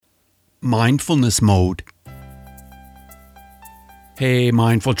Mindfulness Mode. Hey,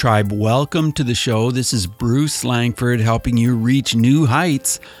 Mindful Tribe, welcome to the show. This is Bruce Langford helping you reach new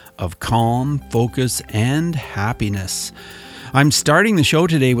heights of calm, focus, and happiness. I'm starting the show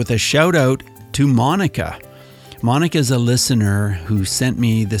today with a shout out to Monica. Monica is a listener who sent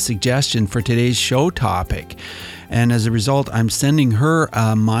me the suggestion for today's show topic. And as a result, I'm sending her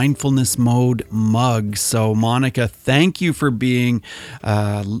a Mindfulness Mode mug. So Monica, thank you for being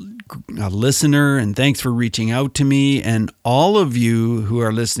a listener, and thanks for reaching out to me. And all of you who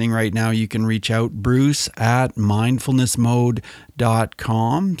are listening right now, you can reach out,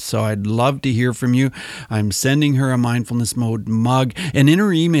 bruce@mindfulnessmode.com. So I'd love to hear from you. I'm sending her a Mindfulness Mode mug. And in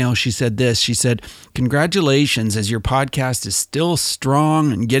her email, she said this. She said, "Congratulations, as your podcast is still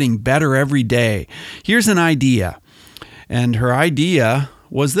strong and getting better every day. Here's an idea." And her idea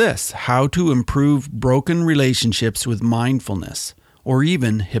was this: how to improve broken relationships with mindfulness, or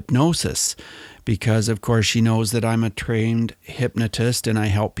even hypnosis, because of course she knows that I'm a trained hypnotist and I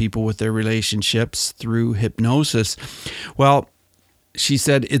help people with their relationships through hypnosis. Well, she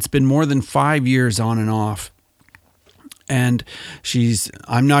said it's been more than 5 years on and off. And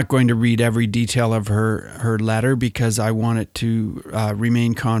I'm not going to read every detail of her letter because I want it to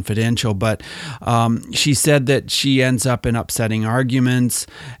remain confidential. But she said that she ends up in upsetting arguments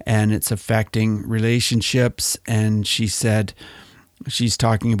and it's affecting relationships. And she said she's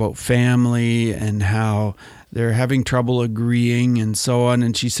talking about family and how they're having trouble agreeing and so on.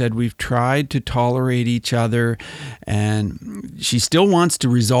 And she said, we've tried to tolerate each other and she still wants to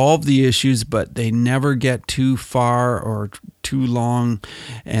resolve the issues, but they never get too far or too long.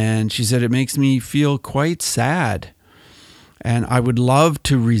 And she said, it makes me feel quite sad. And I would love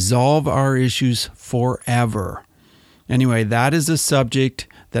to resolve our issues forever. Anyway, that is a subject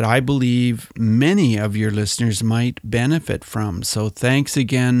that I believe many of your listeners might benefit from. So thanks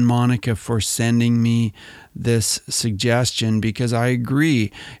again, Monica, for sending me this suggestion, because I agree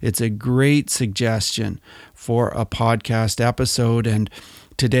it's a great suggestion for a podcast episode. And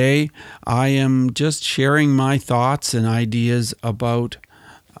today I am just sharing my thoughts and ideas about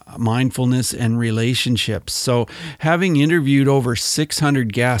mindfulness and relationships. So having interviewed over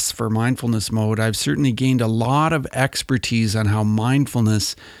 600 guests for Mindfulness Mode, I've certainly gained a lot of expertise on how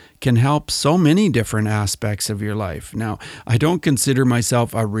mindfulness can help so many different aspects of your life. Now, I don't consider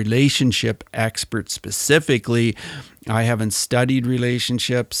myself a relationship expert specifically. I haven't studied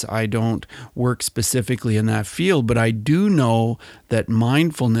relationships. I don't work specifically in that field, but I do know that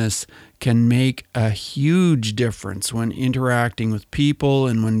mindfulness can make a huge difference when interacting with people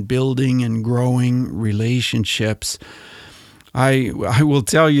and when building and growing relationships. I will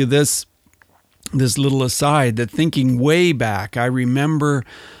tell you this little aside, that thinking way back, I remember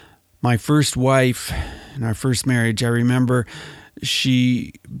my first wife in our first marriage. I remember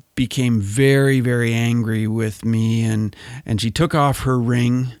she became very, very angry with me and she took off her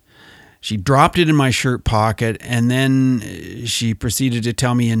ring. She dropped it in my shirt pocket, and then she proceeded to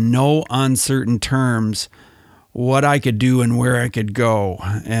tell me in no uncertain terms what I could do and where I could go.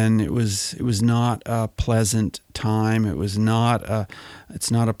 And it was not a pleasant time. It's not a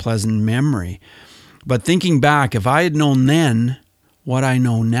pleasant memory. But thinking back, if I had known then what I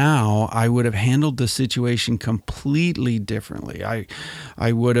know now, I would have handled the situation completely differently. I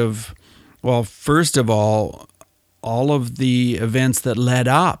would have, well, first of all of the events that led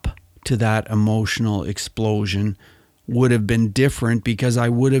up to that emotional explosion would have been different, because I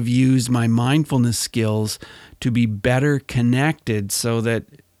would have used my mindfulness skills to be better connected so that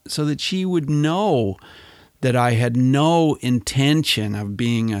she would know that I had no intention of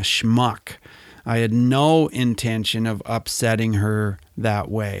being a schmuck. I had no intention of upsetting her that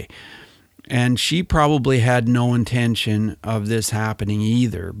way. And she probably had no intention of this happening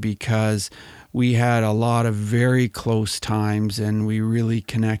either, because we had a lot of very close times and we really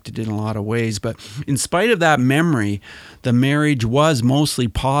connected in a lot of ways. But in spite of that memory, the marriage was mostly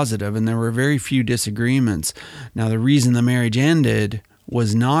positive and there were very few disagreements. Now, the reason the marriage ended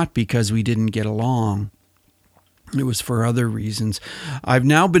was not because we didn't get along. It was for other reasons. I've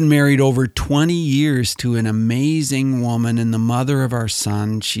now been married over 20 years to an amazing woman and the mother of our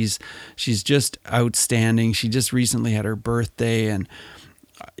son. She's just outstanding. She just recently had her birthday, and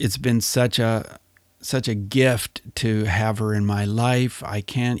it's been such a gift to have her in my life. I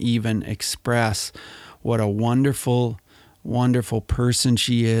can't even express what a wonderful, wonderful person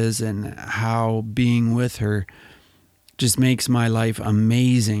she is, and how being with her just makes my life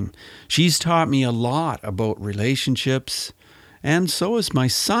amazing. She's taught me a lot about relationships, and so is my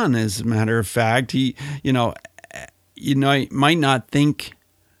son, as a matter of fact. He, you might not think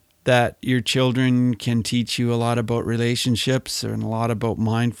that your children can teach you a lot about relationships and a lot about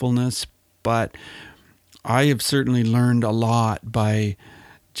mindfulness, but I have certainly learned a lot by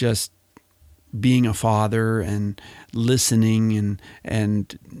just being a father and listening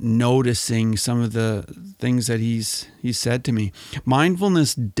and noticing some of the things that he's said to me.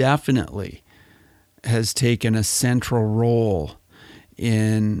 Mindfulness definitely has taken a central role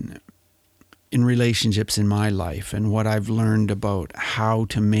in relationships in my life and what I've learned about how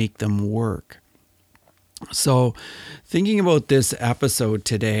to make them work. So, thinking about this episode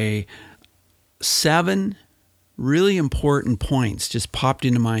today, 7 really important points just popped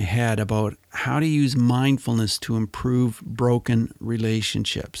into my head about how to use mindfulness to improve broken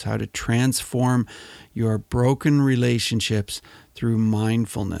relationships, how to transform your broken relationships through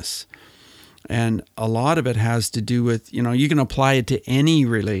mindfulness. And a lot of it has to do with, you can apply it to any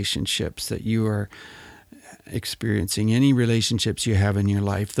relationships that you are experiencing, any relationships you have in your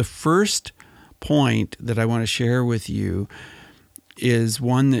life. The first point that I want to share with you is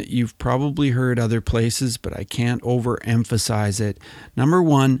one that you've probably heard other places, but I can't overemphasize it. Number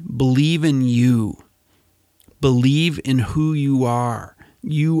 1, believe in you. Believe in who you are.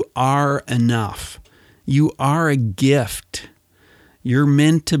 You are enough. You are a gift. You're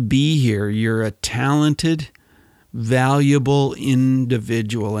meant to be here. You're a talented, valuable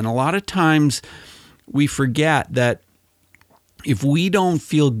individual. And a lot of times we forget that if we don't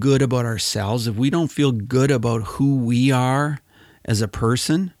feel good about ourselves, if we don't feel good about who we are as a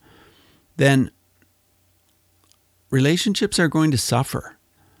person, then relationships are going to suffer,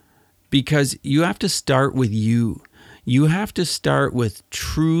 because you have to start with you. You have to start with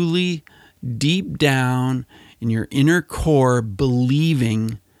truly deep down in your inner core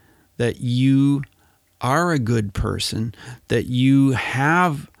believing that you are a good person, that you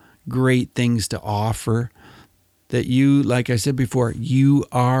have great things to offer, that you, like I said before, you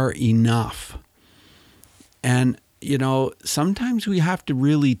are enough. And sometimes we have to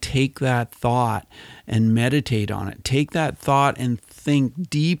really take that thought and meditate on it. Take that thought and think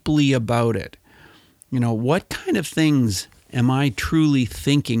deeply about it. What kind of things am I truly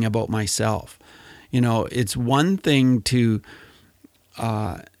thinking about myself? It's one thing to,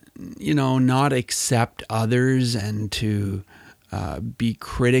 not accept others and to be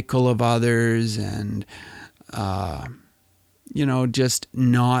critical of others and, just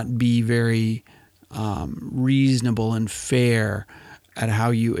not be very reasonable and fair at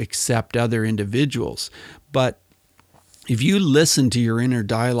how you accept other individuals. But if you listen to your inner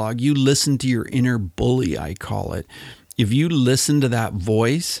dialogue, you listen to your inner bully, I call it. If you listen to that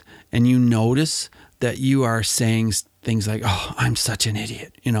voice and you notice that you are saying things like, "Oh, I'm such an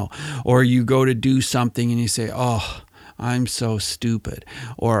idiot," or you go to do something and you say, "Oh, I'm so stupid,"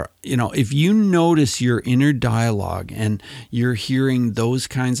 or, if you notice your inner dialogue and you're hearing those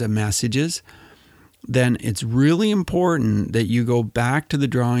kinds of messages, then it's really important that you go back to the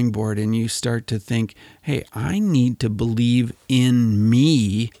drawing board and you start to think, hey, I need to believe in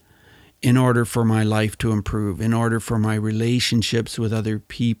me in order for my life to improve, in order for my relationships with other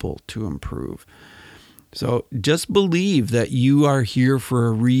people to improve. So just believe that you are here for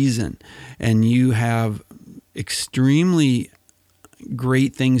a reason and you have extremely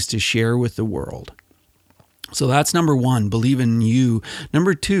great things to share with the world. So that's number 1, believe in you.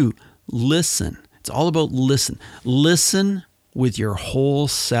 Number 2, listen. It's all about listen. Listen with your whole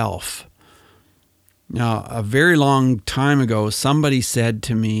self. Now, a very long time ago, somebody said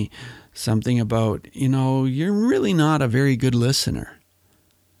to me something about, you're really not a very good listener.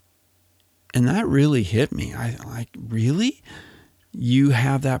 And that really hit me. I like, really? You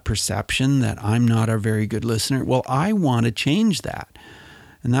have that perception that I'm not a very good listener? Well, I want to change that.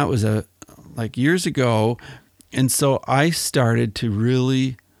 And that was years ago. And so I started to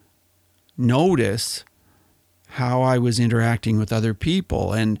really notice how I was interacting with other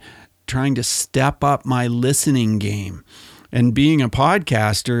people and trying to step up my listening game. And being a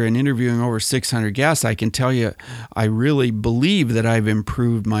podcaster and interviewing over 600 guests, I can tell you, I really believe that I've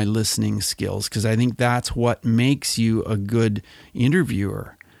improved my listening skills, because I think that's what makes you a good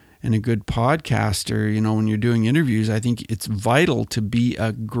interviewer and a good podcaster. When you're doing interviews, I think it's vital to be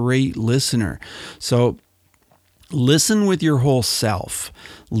a great listener. So listen with your whole self.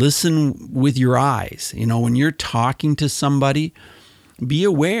 Listen with your eyes. When you're talking to somebody, be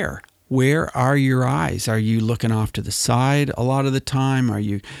aware. Where are your eyes? Are you looking off to the side a lot of the time? Are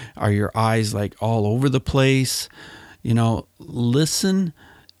your eyes all over the place? Listen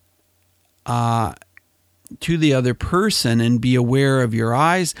to the other person and be aware of your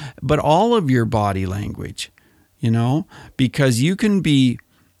eyes, but all of your body language, because you can be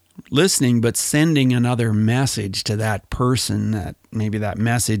listening but sending another message to that person that maybe that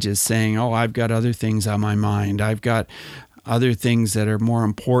message is saying, oh, I've got other things on my mind. I've got other things that are more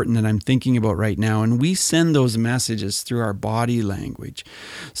important that I'm thinking about right now. And we send those messages through our body language.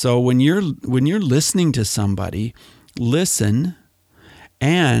 So when you're listening to somebody, listen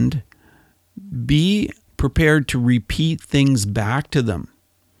and be prepared to repeat things back to them.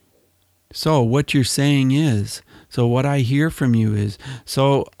 So what you're saying is, so what I hear from you is,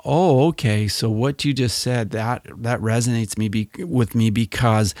 so, oh, okay, so what you just said, that resonates with me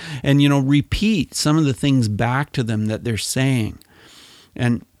because, and, repeat some of the things back to them that they're saying.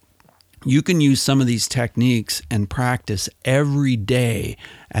 And you can use some of these techniques and practice every day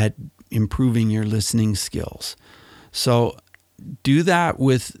at improving your listening skills. So do that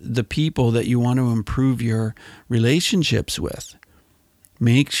with the people that you want to improve your relationships with.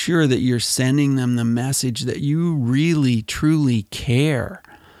 Make sure that you're sending them the message that you really, truly care,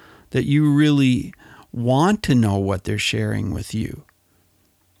 that you really want to know what they're sharing with you.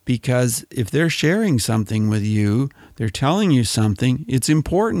 Because if they're sharing something with you, they're telling you something, it's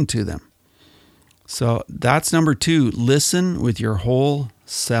important to them. So that's number 2, listen with your whole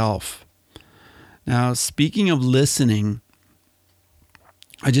self. Now, speaking of listening,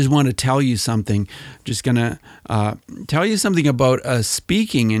 I just want to tell you something. I'm just going to tell you something about a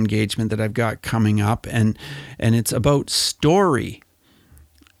speaking engagement that I've got coming up, and it's about story.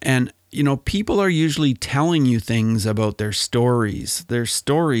 And, people are usually telling you things about their stories. Their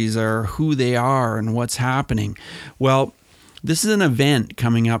stories are who they are and what's happening. Well, this is an event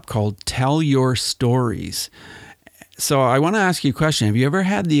coming up called Tell Your Stories. So I want to ask you a question. Have you ever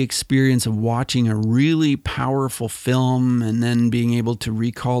had the experience of watching a really powerful film and then being able to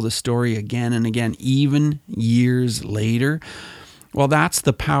recall the story again and again, even years later? Well, that's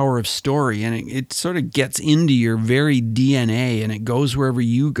the power of story, and it sort of gets into your very DNA, and it goes wherever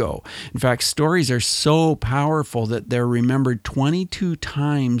you go. In fact, stories are so powerful that they're remembered 22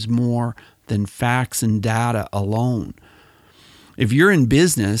 times more than facts and data alone. If you're in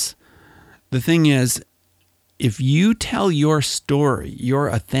business, the thing is, if you tell your story, your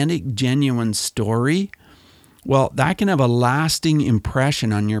authentic, genuine story, well, that can have a lasting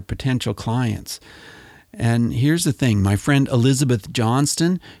impression on your potential clients. And here's the thing, my friend Elizabeth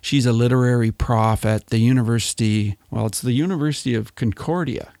Johnston, she's a literary prof at the University, it's the University of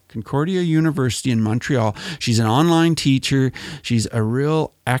Concordia University in Montreal. She's an online teacher. She's a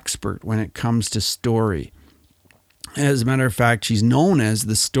real expert when it comes to story. As a matter of fact, she's known as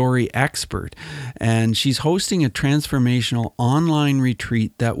the story expert, and she's hosting a transformational online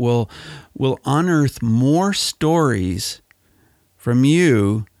retreat that will unearth more stories from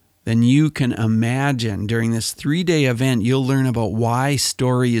you than you can imagine. During this 3-day event, you'll learn about why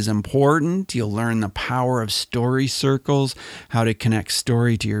story is important. You'll learn the power of story circles, how to connect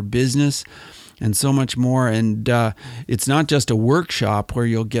story to your business, and so much more. And it's not just a workshop where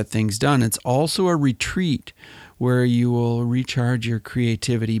you'll get things done. It's also a retreat where you will recharge your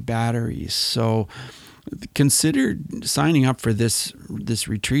creativity batteries. So consider signing up for this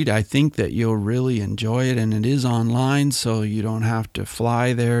retreat. I think that you'll really enjoy it, and it is online, so you don't have to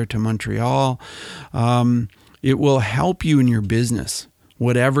fly there to Montreal. It will help you in your business,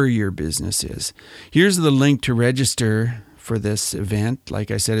 whatever your business is. Here's the link to register for this event. Like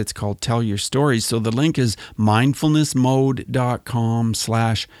I said, it's called Tell Your Stories. So the link is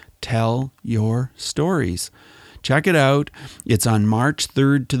mindfulnessmode.com/tellyourstories. Check it out. It's on March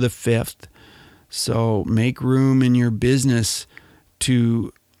 3rd to the 5th. So make room in your business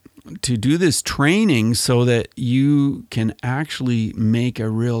to do this training so that you can actually make a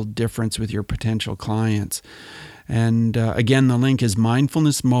real difference with your potential clients. And again, the link is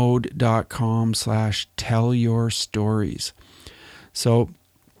mindfulnessmode.com/tellyourstories. So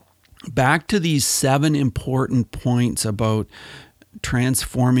back to these 7 important points about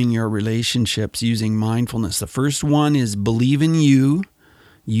transforming your relationships using mindfulness. The first one is believe in you.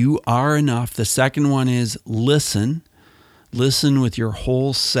 You are enough. The second one is listen. Listen with your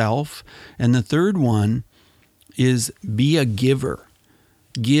whole self. And the third one is be a giver.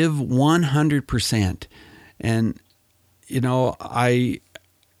 Give 100%. And,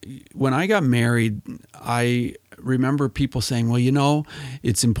 when I got married, I remember people saying, well,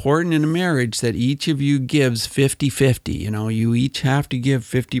 it's important in a marriage that each of you gives 50-50. You each have to give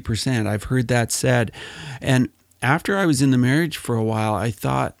 50%. I've heard that said. And after I was in the marriage for a while, I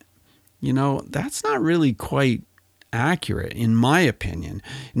thought, that's not really quite accurate, in my opinion.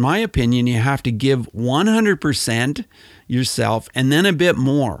 In my opinion, you have to give 100% yourself and then a bit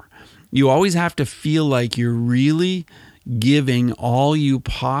more. You always have to feel like you're really giving all you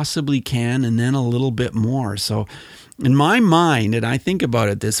possibly can and then a little bit more. So in my mind, and I think about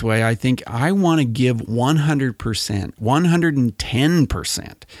it this way, I think I want to give 100%,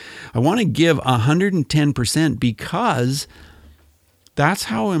 110%. I want to give 110% because that's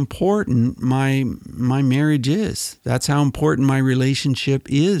how important my marriage is. That's how important my relationship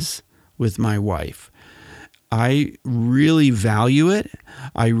is with my wife. I really value it.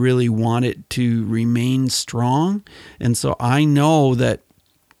 I really want it to remain strong. And so I know that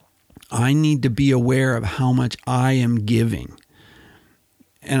I need to be aware of how much I am giving.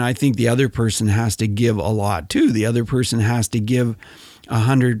 And I think the other person has to give a lot too. The other person has to give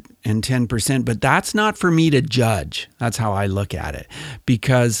 110%, but that's not for me to judge. That's how I look at it.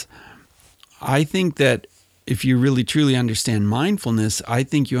 Because I think that if you really truly understand mindfulness, I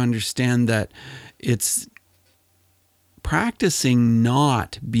think you understand that it's practicing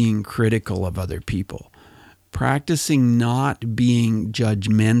not being critical of other people, practicing not being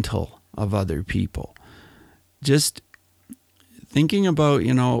judgmental of other people. Just thinking about,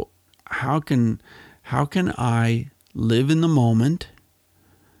 how can I live in the moment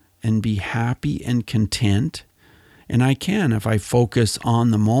and be happy and content? And I can if I focus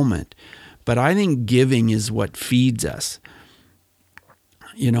on the moment. But I think giving is what feeds us.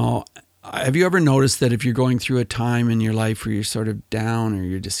 Have you ever noticed that if you're going through a time in your life where you're sort of down or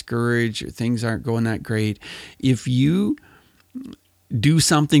you're discouraged or things aren't going that great, if you do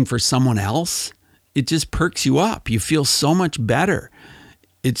something for someone else, it just perks you up. You feel so much better.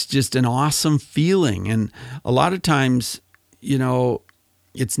 It's just an awesome feeling. And a lot of times,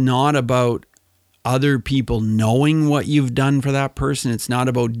 it's not about other people knowing what you've done for that person. It's not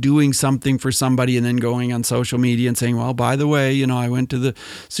about doing something for somebody and then going on social media and saying, well, by the way, I went to the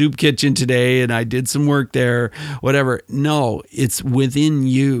soup kitchen today and I did some work there, whatever. No, it's within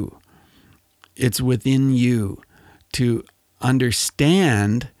you. It's within you to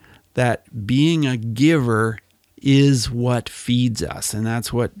understand that being a giver is what feeds us. And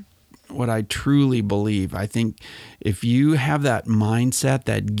that's what I truly believe. I think if you have that mindset,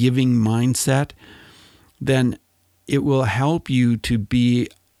 that giving mindset, then it will help you to be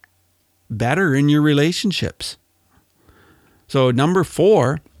better in your relationships. So number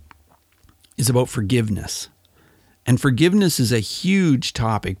 4 is about forgiveness. And forgiveness is a huge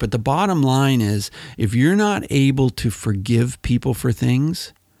topic, but the bottom line is if you're not able to forgive people for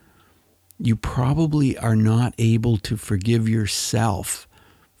things, you probably are not able to forgive yourself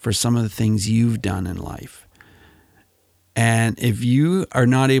for some of the things you've done in life. And if you are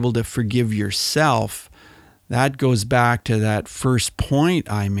not able to forgive yourself, that goes back to that first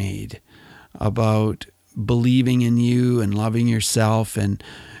point I made about believing in you and loving yourself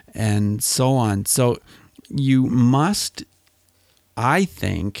and so on. So you must, I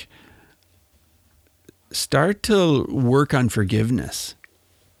think, start to work on forgiveness.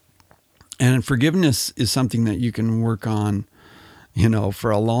 And forgiveness is something that you can work on,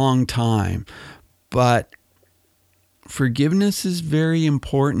 for a long time. But forgiveness is very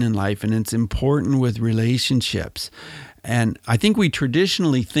important in life, and it's important with relationships. And I think we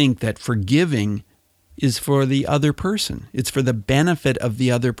traditionally think that forgiving is for the other person. It's for the benefit of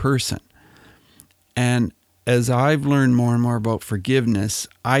the other person. And as I've learned more and more about forgiveness,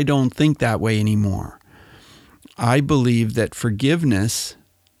 I don't think that way anymore. I believe that forgiveness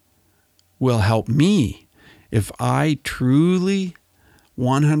will help me if I truly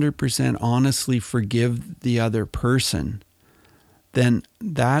 100% honestly forgive the other person. Then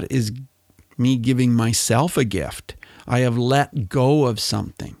that is me giving myself a gift. I have let go of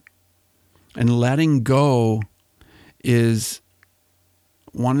something. And letting go is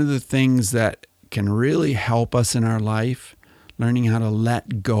one of the things that can really help us in our life, learning how to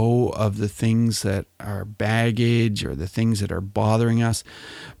let go of the things that are baggage or the things that are bothering us.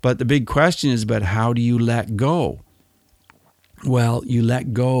 But the big question is, but how do you let go? Well, you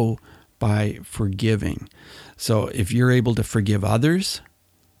let go by forgiving. So if you're able to forgive others,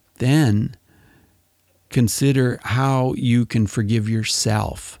 then consider how you can forgive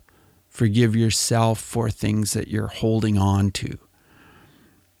yourself. Forgive yourself for things that you're holding on to.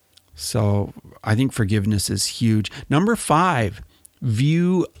 So I think forgiveness is huge. Number 5,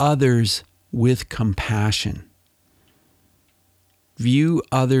 view others with compassion. View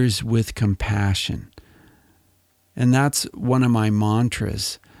others with compassion. And that's one of my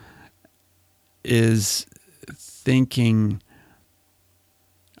mantras, is thinking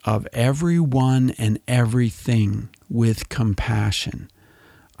of everyone and everything with compassion.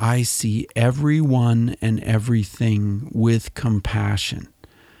 I see everyone and everything with compassion.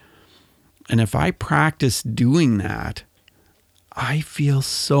 And if I practice doing that, I feel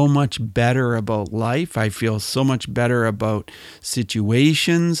so much better about life. I feel so much better about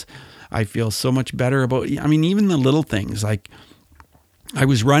situations. I feel so much better about, even the little things. Like, I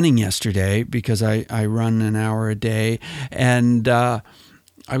was running yesterday because I run an hour a day, and I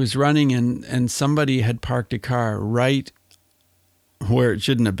was running and somebody had parked a car right where it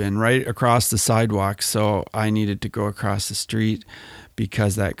shouldn't have been, right across the sidewalk. So I needed to go across the street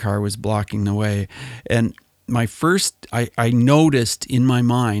because that car was blocking the way. And I noticed in my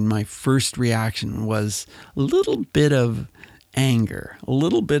mind, my first reaction was a little bit of anger, a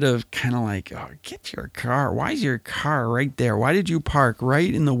little bit of kind of like, oh, get your car. Why is your car right there? Why did you park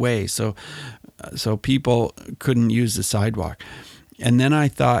right in the way? So people couldn't use the sidewalk. And then I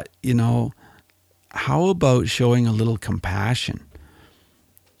thought, how about showing a little compassion?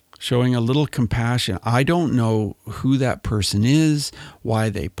 Showing a little compassion. I don't know who that person is, why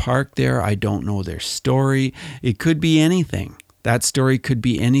they parked there. I don't know their story. It could be anything. That story could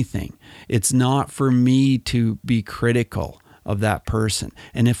be anything. It's not for me to be critical of that person.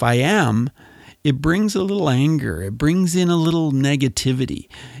 And if I am, it brings a little anger. It brings in a little negativity.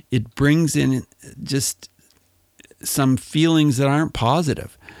 It brings in just some feelings that aren't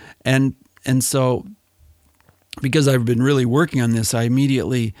positive. And so, because I've been really working on this, I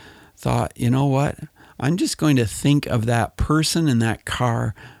immediately thought, you know what? I'm just going to think of that person in that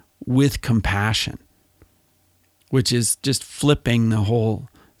car with compassion, which is just flipping the whole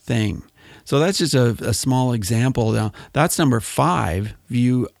thing. So that's just a small example. Now, that's number 5,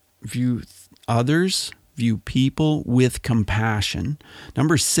 view others, view people with compassion.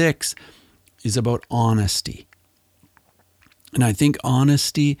 Number 6 is about honesty. And I think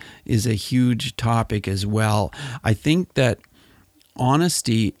honesty is a huge topic as well. I think that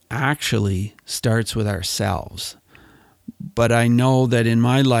honesty actually starts with ourselves. But I know that in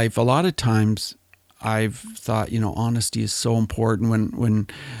my life, a lot of times I've thought, honesty is so important. When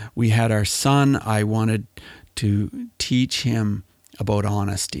we had our son, I wanted to teach him about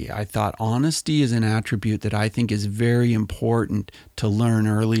honesty. I thought honesty is an attribute that I think is very important to learn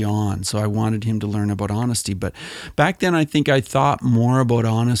early on. So I wanted him to learn about honesty. But back then, I think I thought more about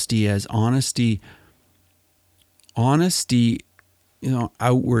honesty as honesty,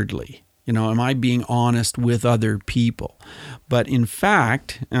 outwardly. Am I being honest with other people? But in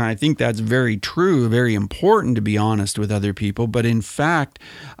fact, and I think that's very true, very important to be honest with other people. But in fact,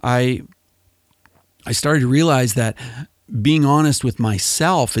 I started to realize that being honest with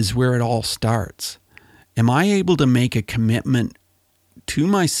myself is where it all starts. Am I able to make a commitment to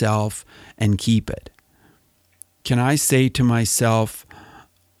myself and keep it? Can I say to myself,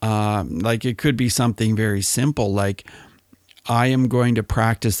 like it could be something very simple, like I am going to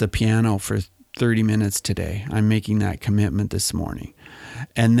practice the piano for 30 minutes today. I'm making that commitment this morning.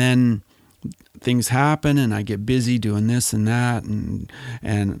 And then things happen and I get busy doing this and that and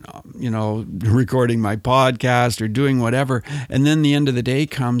recording my podcast or doing whatever. And then the end of the day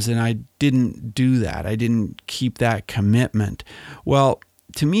comes and I didn't do that. I didn't keep that commitment. Well,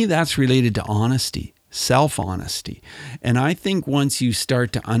 to me, that's related to honesty, self-honesty. And I think once you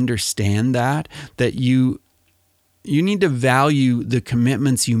start to understand that you need to value the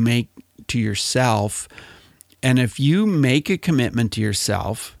commitments you make to yourself. And if you make a commitment to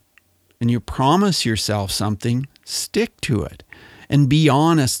yourself and you promise yourself something, stick to it and be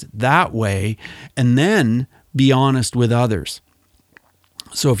honest that way, and then be honest with others.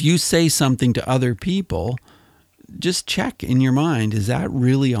 So if you say something to other people, just check in your mind, is that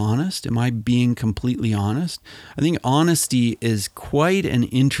really honest? Am I being completely honest? I think honesty is quite an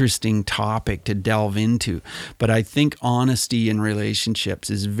interesting topic to delve into, but I think honesty in relationships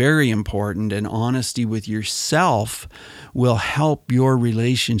is very important, and honesty with yourself will help your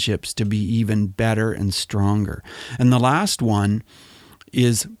relationships to be even better and stronger. And the last one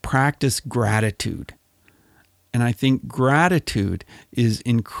is practice gratitude. And I think gratitude is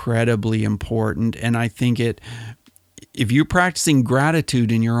incredibly important, and I think if you're practicing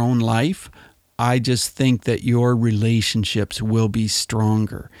gratitude in your own life, I just think that your relationships will be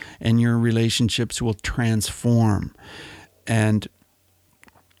stronger and your relationships will transform. And,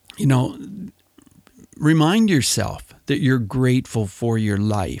 remind yourself that you're grateful for your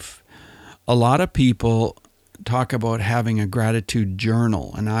life. A lot of people talk about having a gratitude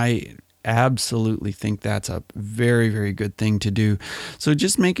journal, and I absolutely think that's a very, very good thing to do. So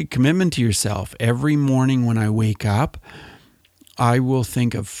just make a commitment to yourself. Every morning when I wake up, I will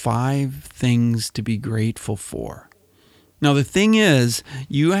think of 5 things to be grateful for. Now, the thing is,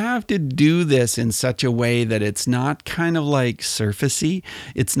 you have to do this in such a way that it's not kind of like surfacey.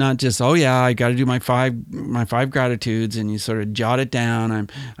 It's not just, oh yeah, I got to do my five gratitudes, and you sort of jot it down.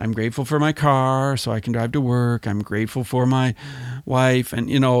 I'm grateful for my car so I can drive to work. I'm grateful for my wife. And,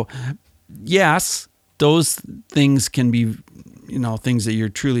 yes, those things can be, things that you're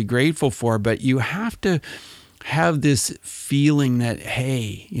truly grateful for, but you have to have this feeling that,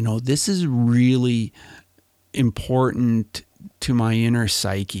 hey, this is really important to my inner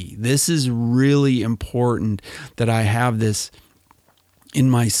psyche. This is really important that I have this in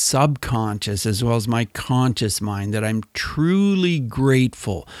my subconscious as well as my conscious mind, that I'm truly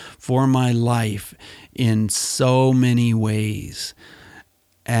grateful for my life in so many ways.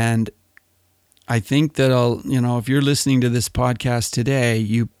 And I think that if you're listening to this podcast today,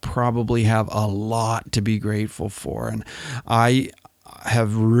 you probably have a lot to be grateful for. And I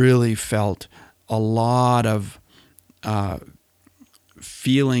have really felt a lot of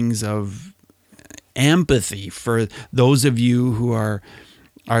feelings of empathy for those of you who are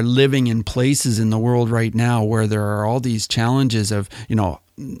living in places in the world right now where there are all these challenges of,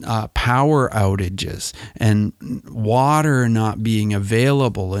 power outages and water not being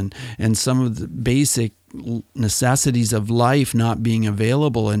available and some of the basic necessities of life not being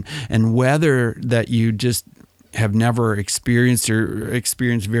available and weather that you just have never experienced or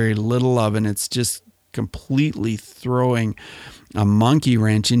experienced very little of, and it's just completely throwing a monkey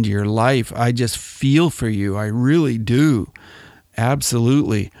wrench into your life. I just feel for you. I really do.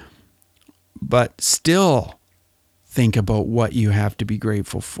 Absolutely. But still think about what you have to be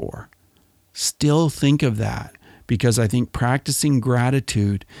grateful for. Still think of that, because I think practicing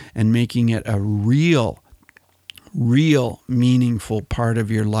gratitude and making it a real meaningful part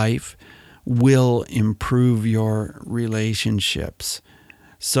of your life will improve your relationships.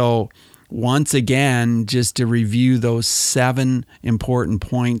 So once again, just to review those 7 important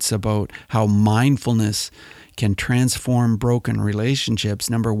points about how mindfulness can transform broken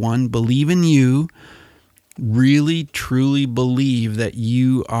relationships. Number 1, believe in you. Really, truly believe that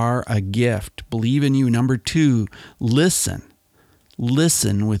you are a gift. Believe in you. Number 2, listen.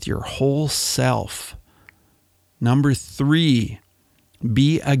 Listen with your whole self. Number 3,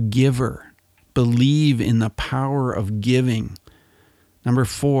 be a giver. Believe in the power of giving. Number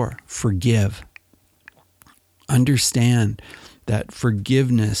 4, forgive. Understand that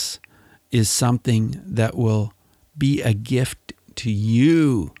forgiveness is something that will be a gift to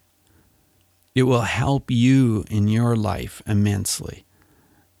you. It will help you in your life immensely,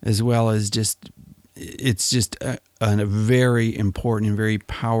 as well as it's just a very important and very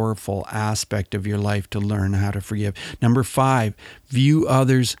powerful aspect of your life to learn how to forgive. Number 5, view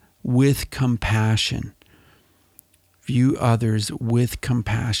others with compassion. View others with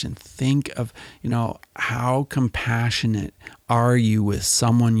compassion. Think of, how compassionate are you with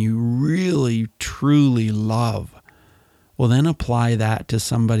someone you really, truly love? Well, then apply that to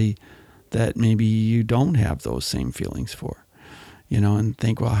somebody that maybe you don't have those same feelings for, and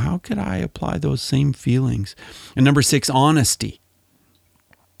think, well, how could I apply those same feelings? And number 6, honesty.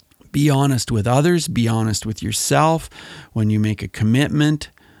 Be honest with others. Be honest with yourself. When you make a commitment,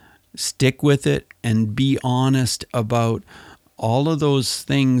 stick with it and be honest about all of those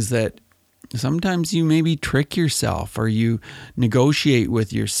things that sometimes you maybe trick yourself or you negotiate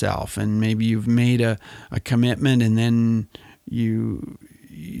with yourself, and maybe you've made a commitment and then you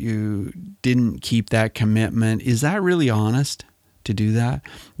didn't keep that commitment. Is that really honest to do that?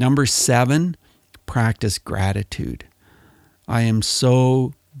 Number 7, practice gratitude. I am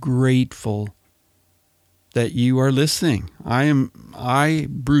so grateful that you are listening. I,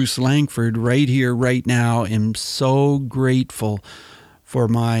 Bruce Langford, right here, right now, am so grateful for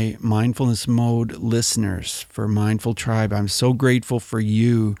my Mindfulness Mode listeners, for Mindful Tribe. I'm so grateful for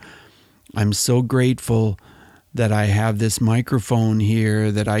you. I'm so grateful that I have this microphone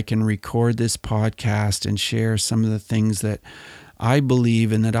here, that I can record this podcast and share some of the things that I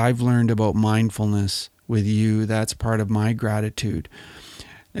believe and that I've learned about mindfulness with you. That's part of my gratitude.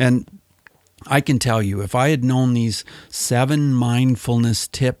 And I can tell you, if I had known these 7 mindfulness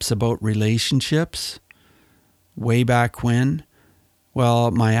tips about relationships way back when,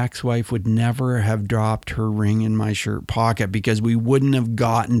 well, my ex-wife would never have dropped her ring in my shirt pocket, because we wouldn't have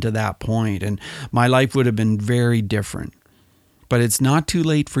gotten to that point, and my life would have been very different. But it's not too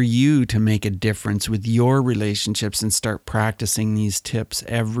late for you to make a difference with your relationships and start practicing these tips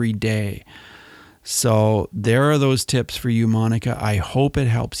every day. So there are those tips for you, Monica. I hope it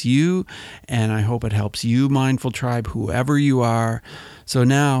helps you, and I hope it helps you, Mindful Tribe, whoever you are. So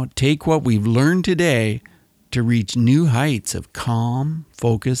now take what we've learned today to reach new heights of calm,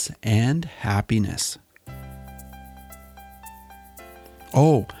 focus, and happiness.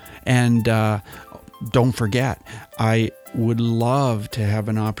 Oh, and don't forget, I would love to have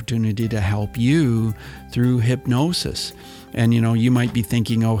an opportunity to help you through hypnosis. And, you might be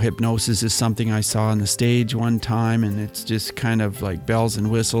thinking, oh, hypnosis is something I saw on the stage one time, and it's just kind of like bells and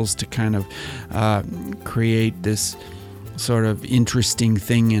whistles to kind of create this sort of interesting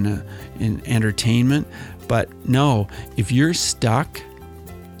thing in entertainment. But no, if you're stuck,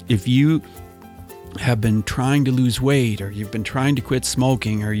 if you have been trying to lose weight, or you've been trying to quit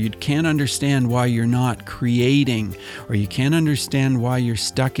smoking, or you can't understand why you're not creating, or you can't understand why you're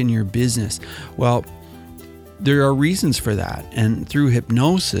stuck in your business, well, there are reasons for that. And through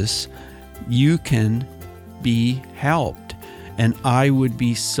hypnosis, you can be helped. And I would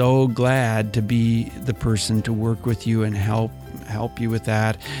be so glad to be the person to work with you and help you with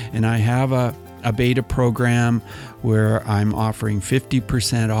that. And I have a beta program where I'm offering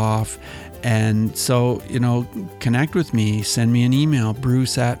 50% off. And so, connect with me, send me an email,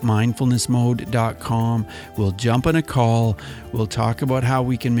 bruce@mindfulnessmode.com. We'll jump on a call. We'll talk about how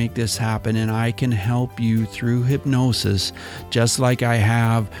we can make this happen. And I can help you through hypnosis, just like I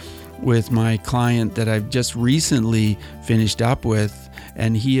have with my client that I've just recently finished up with.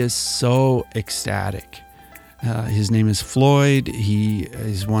 And he is so ecstatic. His name is Floyd. He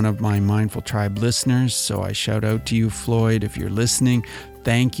is one of my Mindful Tribe listeners. So I shout out to you, Floyd, if you're listening.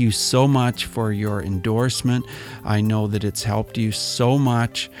 Thank you so much for your endorsement. I know that it's helped you so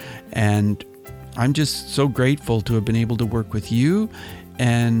much. And I'm just so grateful to have been able to work with you.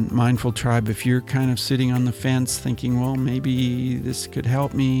 And Mindful Tribe, if you're kind of sitting on the fence thinking, well, maybe this could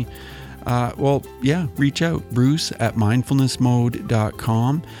help me, reach out,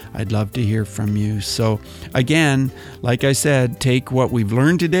 bruce@mindfulnessmode.com. I'd love to hear from you. So again, like I said, take what we've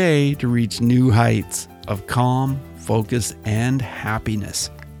learned today to reach new heights of calm, focus, and happiness.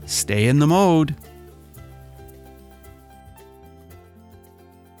 Stay in the mode.